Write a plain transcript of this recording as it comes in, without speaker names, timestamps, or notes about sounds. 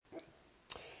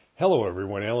Hello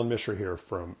everyone, Alan Mishra here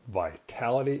from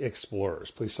Vitality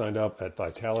Explorers. Please sign up at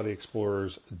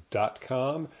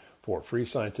vitalityexplorers.com for free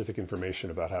scientific information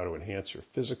about how to enhance your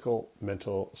physical,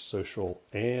 mental, social,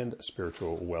 and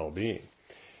spiritual well-being.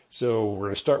 So we're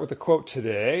going to start with a quote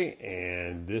today,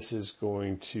 and this is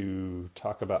going to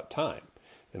talk about time.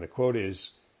 And the quote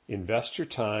is, "Invest your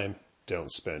time,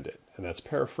 don't spend it." And that's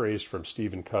paraphrased from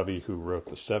Stephen Covey, who wrote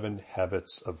The 7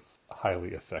 Habits of Highly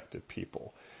Effective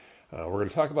People. We're going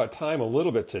to talk about time a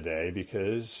little bit today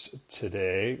because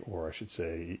today, or I should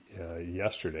say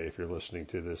yesterday, if you're listening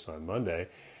to this on Monday,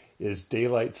 is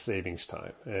daylight savings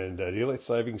time. And daylight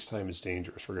savings time is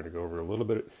dangerous. We're going to go over a little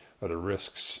bit of the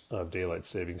risks of daylight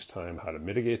savings time, how to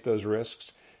mitigate those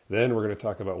risks. Then we're going to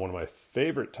talk about one of my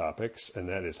favorite topics, and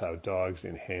that is how dogs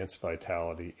enhance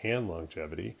vitality and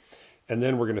longevity. And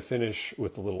then we're going to finish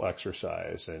with a little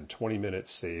exercise, and 20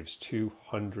 minutes saves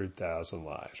 200,000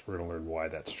 lives. We're going to learn why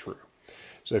that's true.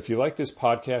 So if you like this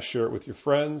podcast, share it with your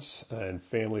friends and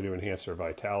family to enhance their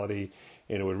vitality.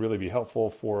 And it would really be helpful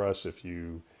for us if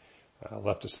you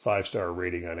left us a 5-star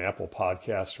rating on Apple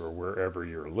Podcasts or wherever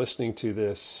you're listening to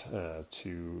this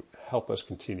to help us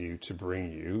continue to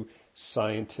bring you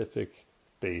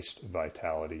scientific-based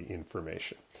vitality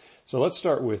information. So let's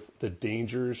start with the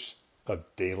dangers of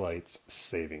daylight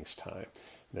savings time.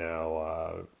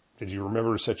 Now, did you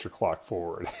remember to set your clock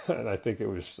forward? And I think it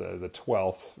was the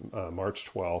 12th, March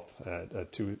 12th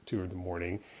at 2 in the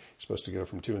morning. You're supposed to go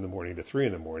from 2 in the morning to 3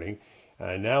 in the morning.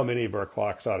 Now many of our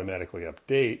clocks automatically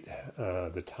update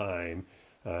the time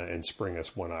and spring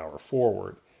us 1 hour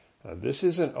forward. This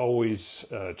isn't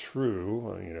always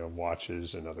true.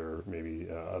 Watches and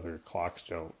other clocks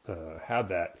don't have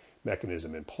that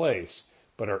mechanism in place.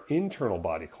 But our internal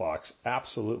body clocks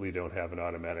absolutely don't have an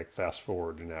automatic fast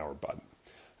forward an hour button.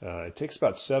 It takes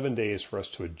about 7 days for us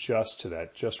to adjust to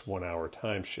that just 1 hour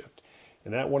time shift.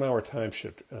 And that 1 hour time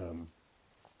shift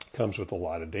comes with a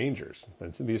lot of dangers.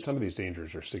 And some of these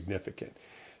dangers are significant.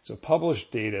 So published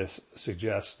data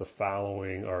suggests the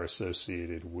following are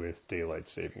associated with daylight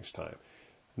savings time.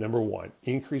 Number 1,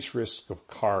 increased risk of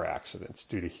car accidents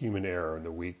due to human error in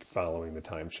the week following the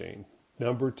time change.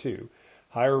 Number 2,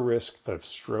 higher risk of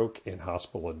stroke and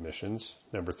hospital admissions.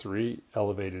 Number 3,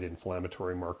 elevated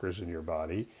inflammatory markers in your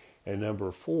body. And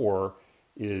number 4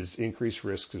 is increased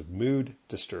risk of mood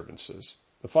disturbances.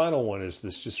 The final one is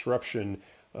this disruption.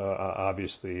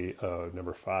 Obviously,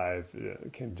 number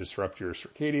 5 can disrupt your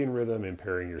circadian rhythm,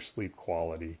 impairing your sleep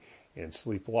quality and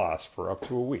sleep loss for up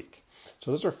to a week.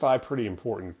 So those are 5 pretty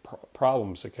important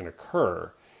problems that can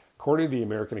occur. According to the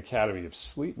American Academy of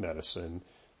Sleep Medicine,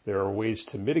 there are ways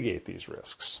to mitigate these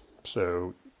risks.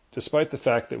 So despite the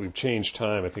fact that we've changed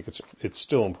time, I think it's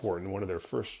still important. One of their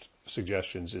first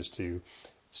suggestions is to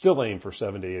still aim for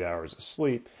 7 to 8 hours of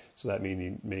sleep. So that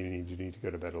means you need to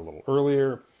go to bed a little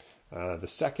earlier. The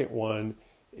second one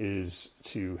is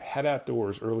to head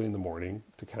outdoors early in the morning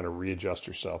to kind of readjust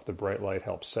yourself. The bright light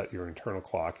helps set your internal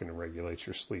clock and it regulates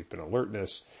your sleep and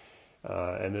alertness.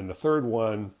 And then the third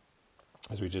one,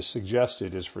 as we just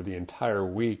suggested, is for the entire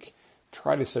week,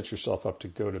 try to set yourself up to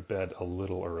go to bed a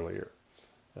little earlier.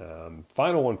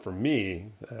 Final one for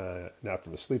me, not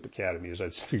from the Sleep Academy, is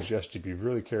I'd suggest you be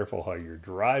really careful how you're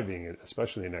driving,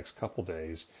 especially the next couple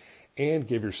days, and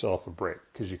give yourself a break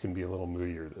because you can be a little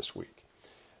moodier this week.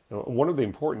 Now, one of the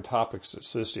important topics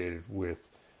associated with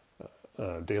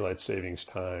daylight savings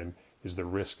time is the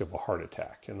risk of a heart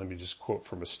attack. And let me just quote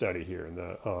from a study here. And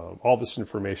all this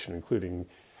information, including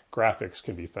graphics,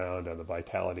 can be found on the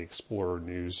Vitality Explorer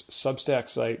News Substack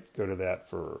site. Go to that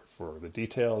for the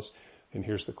details. And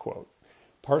here's the quote.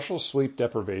 "Partial sleep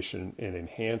deprivation and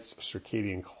enhanced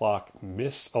circadian clock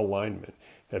misalignment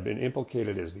have been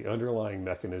implicated as the underlying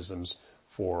mechanisms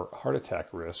for heart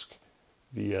attack risk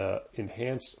via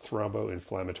enhanced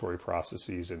thromboinflammatory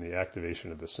processes and the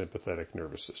activation of the sympathetic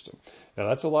nervous system." Now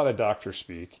that's a lot of doctor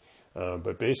speak,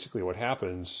 but basically what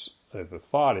happens, the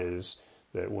thought is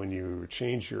that when you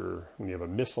have a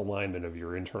misalignment of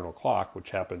your internal clock,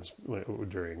 which happens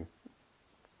during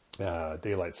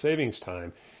daylight savings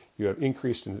time, you have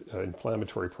increased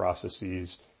inflammatory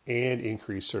processes and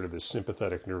increased sort of the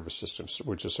sympathetic nervous system,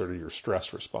 which is sort of your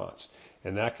stress response.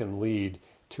 And that can lead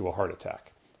to a heart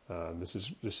attack.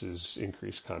 This is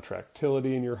increased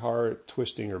contractility in your heart,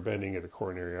 twisting or bending of the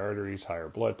coronary arteries, higher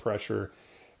blood pressure,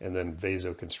 and then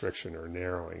vasoconstriction or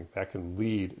narrowing. That can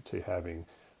lead to having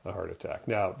a heart attack.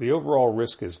 Now, the overall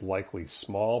risk is likely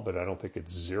small, but I don't think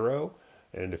it's zero.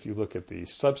 And if you look at the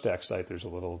Substack site, there's a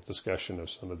little discussion of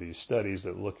some of these studies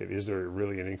that look at, is there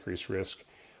really an increased risk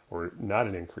or not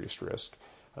an increased risk?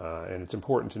 And it's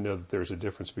important to know that there's a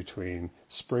difference between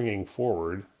springing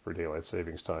forward for daylight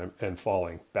savings time and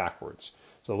falling backwards.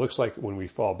 So it looks like when we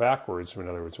fall backwards, in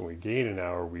other words, when we gain an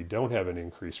hour, we don't have an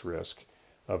increased risk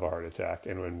of a heart attack.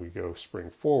 And when we go spring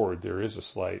forward, there is a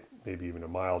slight, maybe even a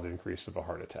mild increase of a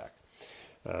heart attack.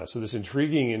 So this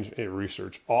intriguing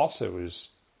research also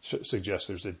suggests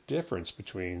there's a difference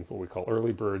between what we call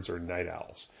early birds or night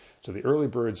owls. So the early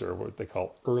birds are what they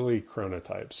call early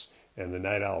chronotypes, and the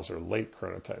night owls are late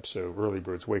chronotypes. So early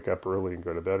birds wake up early and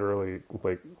go to bed early.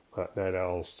 Night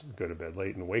owls go to bed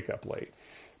late and wake up late.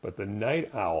 But the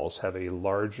night owls have a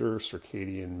larger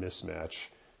circadian mismatch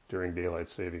during daylight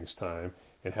savings time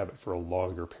and have it for a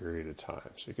longer period of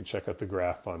time. So you can check out the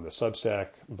graph on the Substack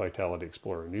Vitality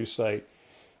Explorer news site.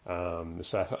 I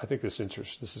think this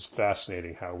is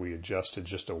fascinating how we adjusted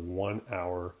just a 1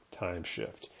 hour time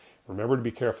shift. Remember to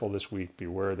be careful this week,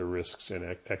 beware the risks,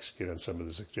 and execute on some of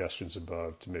the suggestions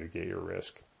above to mitigate your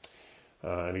risk.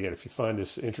 And again, if you find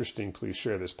this interesting, please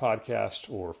share this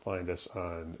podcast or find us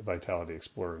on Vitality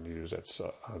Explorer News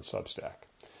on Substack.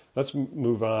 Let's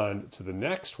move on to the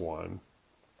next one.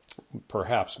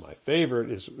 Perhaps my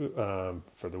favorite is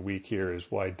for the week here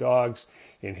is why dogs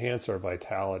enhance our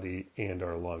vitality and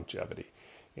our longevity.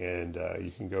 And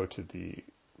you can go to the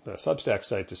Substack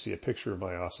site to see a picture of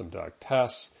my awesome dog,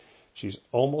 Tess. She's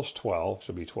almost 12.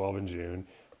 She'll be 12 in June,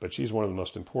 but she's one of the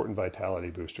most important vitality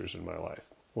boosters in my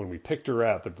life. When we picked her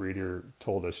out, the breeder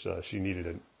told us she needed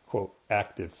a, quote,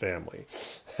 active family.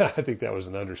 I think that was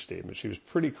an understatement. She was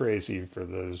pretty crazy for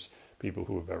those people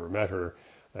who have ever met her.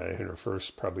 In her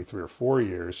first probably 3 or 4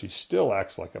 years, she still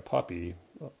acts like a puppy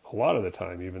a lot of the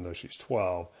time, even though she's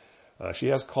 12. She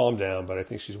has calmed down, but I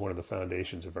think she's one of the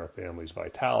foundations of our family's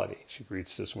vitality. She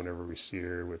greets us whenever we see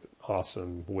her with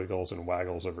awesome wiggles and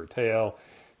waggles of her tail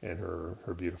and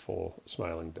her beautiful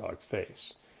smiling dog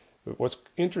face. But what's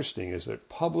interesting is that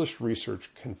published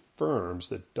research confirms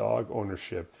that dog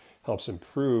ownership helps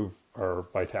improve our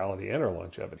vitality and our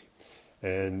longevity.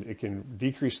 And it can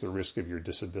decrease the risk of your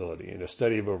disability. In a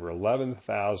study of over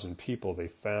 11,000 people, they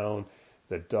found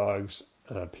that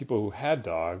people who had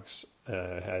dogs,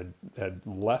 had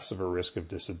less of a risk of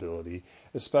disability,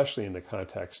 especially in the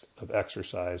context of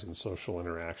exercise and social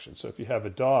interaction. So if you have a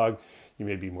dog, you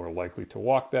may be more likely to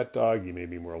walk that dog. You may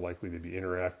be more likely to be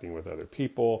interacting with other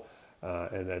people.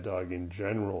 And that dog in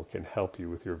general can help you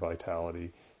with your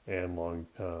vitality and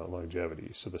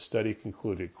longevity. So the study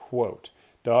concluded, quote,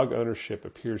 dog ownership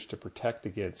appears to protect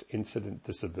against incident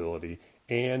disability,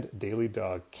 and daily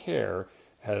dog care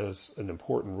has an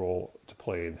important role to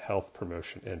play in health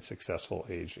promotion and successful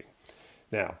aging.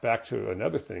 Now, back to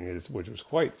another thing, which was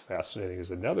quite fascinating,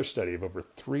 is another study of over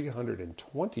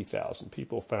 320,000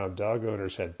 people found dog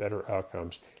owners had better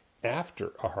outcomes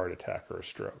after a heart attack or a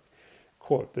stroke.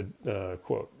 Quote,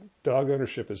 dog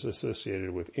ownership is associated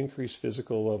with increased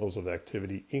physical levels of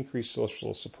activity, increased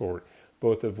social support,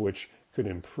 both of which could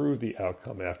improve the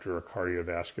outcome after a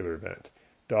cardiovascular event.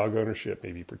 Dog ownership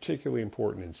may be particularly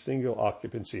important in single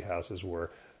occupancy houses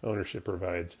where ownership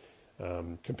provides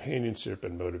companionship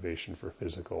and motivation for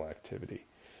physical activity.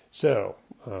 So,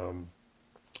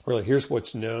 really, here's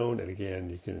what's known. And again,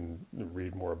 you can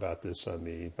read more about this on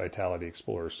the Vitality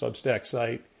Explorer Substack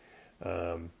site.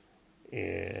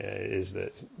 Is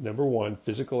that number one,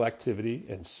 physical activity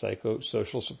and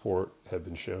psychosocial support have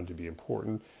been shown to be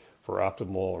important for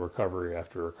optimal recovery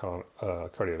after a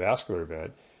cardiovascular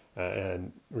event.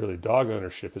 And really, dog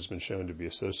ownership has been shown to be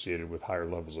associated with higher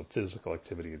levels of physical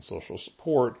activity and social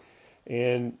support.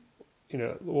 And,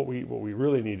 what we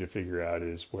really need to figure out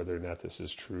is whether or not this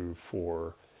is true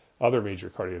for other major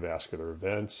cardiovascular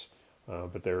events.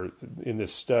 But in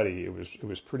this study, it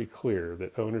was pretty clear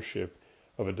that ownership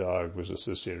of a dog was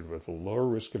associated with a lower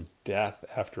risk of death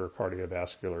after a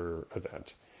cardiovascular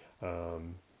event.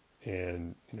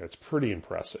 And it's pretty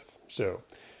impressive. So,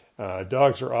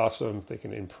 dogs are awesome. They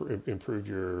can improve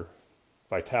your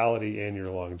vitality and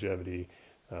your longevity,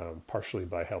 partially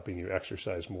by helping you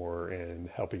exercise more and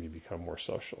helping you become more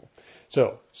social.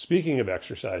 So, speaking of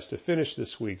exercise, to finish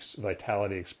this week's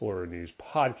Vitality Explorer News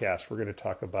podcast, we're going to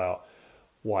talk about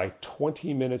why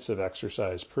 20 minutes of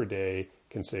exercise per day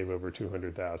can save over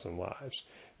 200,000 lives.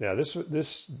 Now,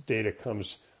 this data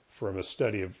comes from a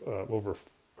study of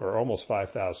almost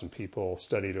 5,000 people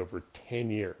studied over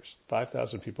 10 years.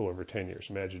 5,000 people over 10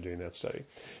 years. Imagine doing that study.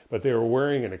 But they were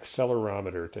wearing an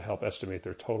accelerometer to help estimate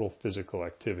their total physical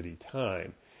activity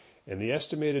time. And the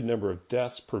estimated number of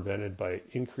deaths prevented by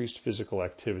increased physical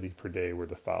activity per day were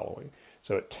the following.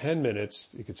 So at 10 minutes,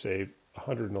 you could save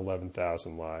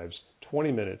 111,000 lives,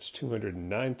 20 minutes,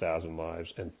 209,000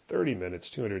 lives, and 30 minutes,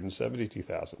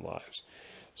 272,000 lives.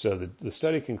 So the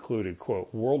study concluded,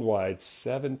 quote, worldwide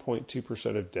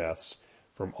 7.2% of deaths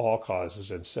from all causes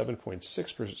and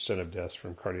 7.6% of deaths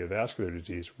from cardiovascular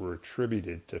disease were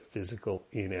attributed to physical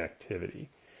inactivity.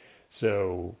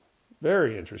 So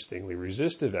very interestingly,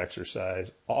 resistive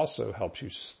exercise also helps you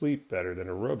sleep better than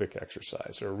aerobic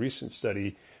exercise. So a recent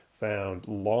study found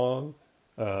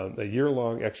a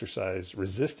year-long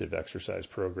resistive exercise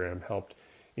program helped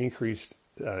increase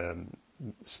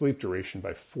sleep duration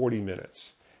by 40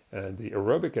 minutes. And the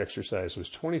aerobic exercise was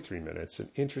 23 minutes. And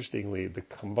interestingly, the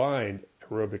combined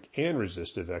aerobic and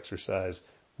resistive exercise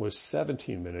was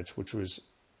 17 minutes, which was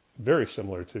very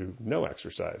similar to no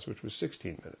exercise, which was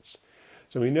 16 minutes.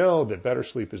 So we know that better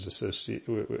sleep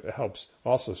helps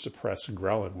also suppress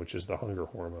ghrelin, which is the hunger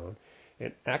hormone.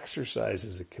 And exercise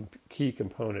is a key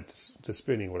component to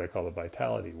spinning what I call the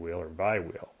vitality wheel or VI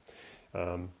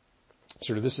wheel.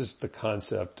 This is the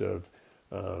concept of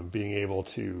being able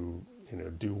to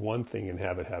do one thing and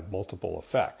have it have multiple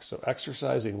effects. So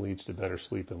exercising leads to better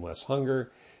sleep and less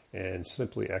hunger, and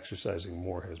simply exercising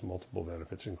more has multiple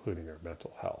benefits, including our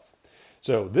mental health.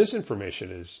 So this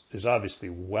information is obviously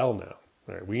well known.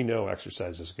 Right? We know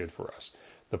exercise is good for us.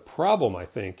 The problem, I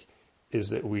think, is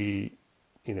that we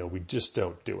just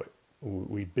don't do it.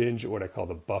 We binge what I call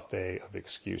the buffet of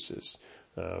excuses.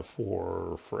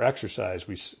 For exercise,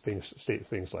 we state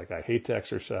things like, I hate to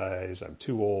exercise, I'm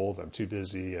too old, I'm too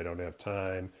busy, I don't have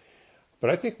time. But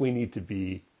I think we need to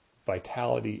be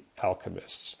vitality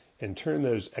alchemists and turn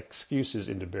those excuses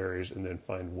into barriers and then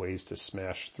find ways to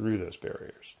smash through those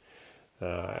barriers.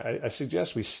 I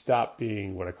suggest we stop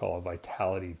being what I call a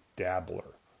vitality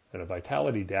dabbler. And a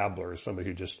vitality dabbler is somebody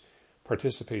who just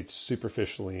participates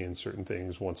superficially in certain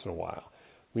things once in a while.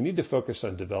 We need to focus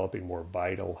on developing more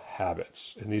vital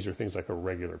habits. And these are things like a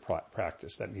regular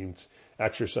practice. That means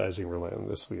exercising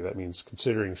relentlessly. That means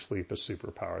considering sleep a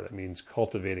superpower. That means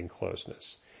cultivating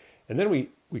closeness. And then we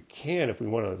can, if we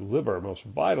want to live our most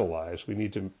vital lives, we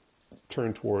need to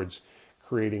turn towards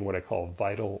creating what I call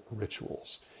vital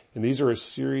rituals. And these are a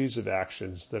series of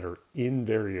actions that are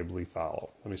invariably followed.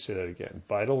 Let me say that again.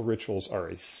 Vital rituals are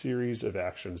a series of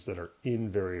actions that are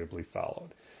invariably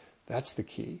followed. That's the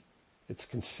key. It's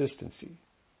consistency.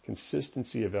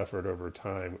 Consistency of effort over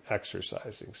time,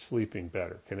 exercising, sleeping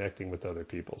better, connecting with other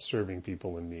people, serving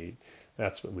people in need.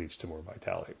 That's what leads to more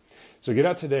vitality. So get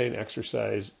out today and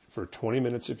exercise for 20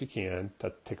 minutes if you can.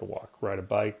 Take a walk, ride a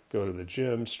bike, go to the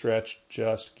gym, stretch,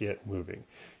 just get moving.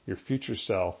 Your future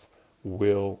self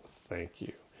will thank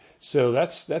you. So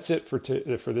that's it for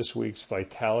this week's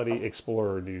Vitality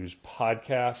Explorer News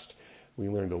podcast. We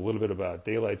learned a little bit about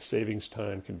daylight savings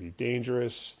time can be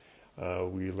dangerous.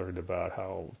 We learned about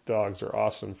how dogs are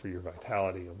awesome for your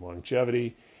vitality and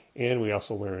longevity. And we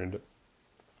also learned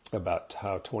about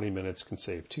how 20 minutes can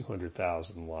save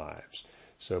 200,000 lives.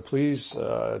 So please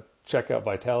check out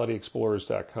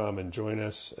vitalityexplorers.com and join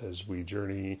us as we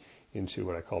journey into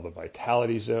what I call the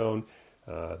Vitality Zone.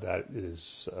 That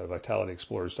is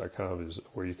vitalityexplorers.com is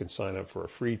where you can sign up for a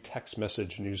free text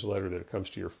message newsletter that comes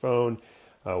to your phone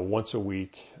once a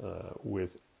week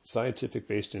with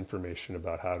scientific-based information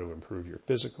about how to improve your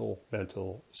physical,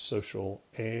 mental, social,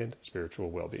 and spiritual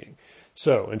well-being.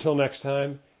 So until next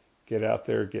time, get out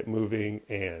there, get moving,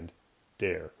 and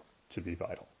dare to be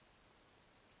vital.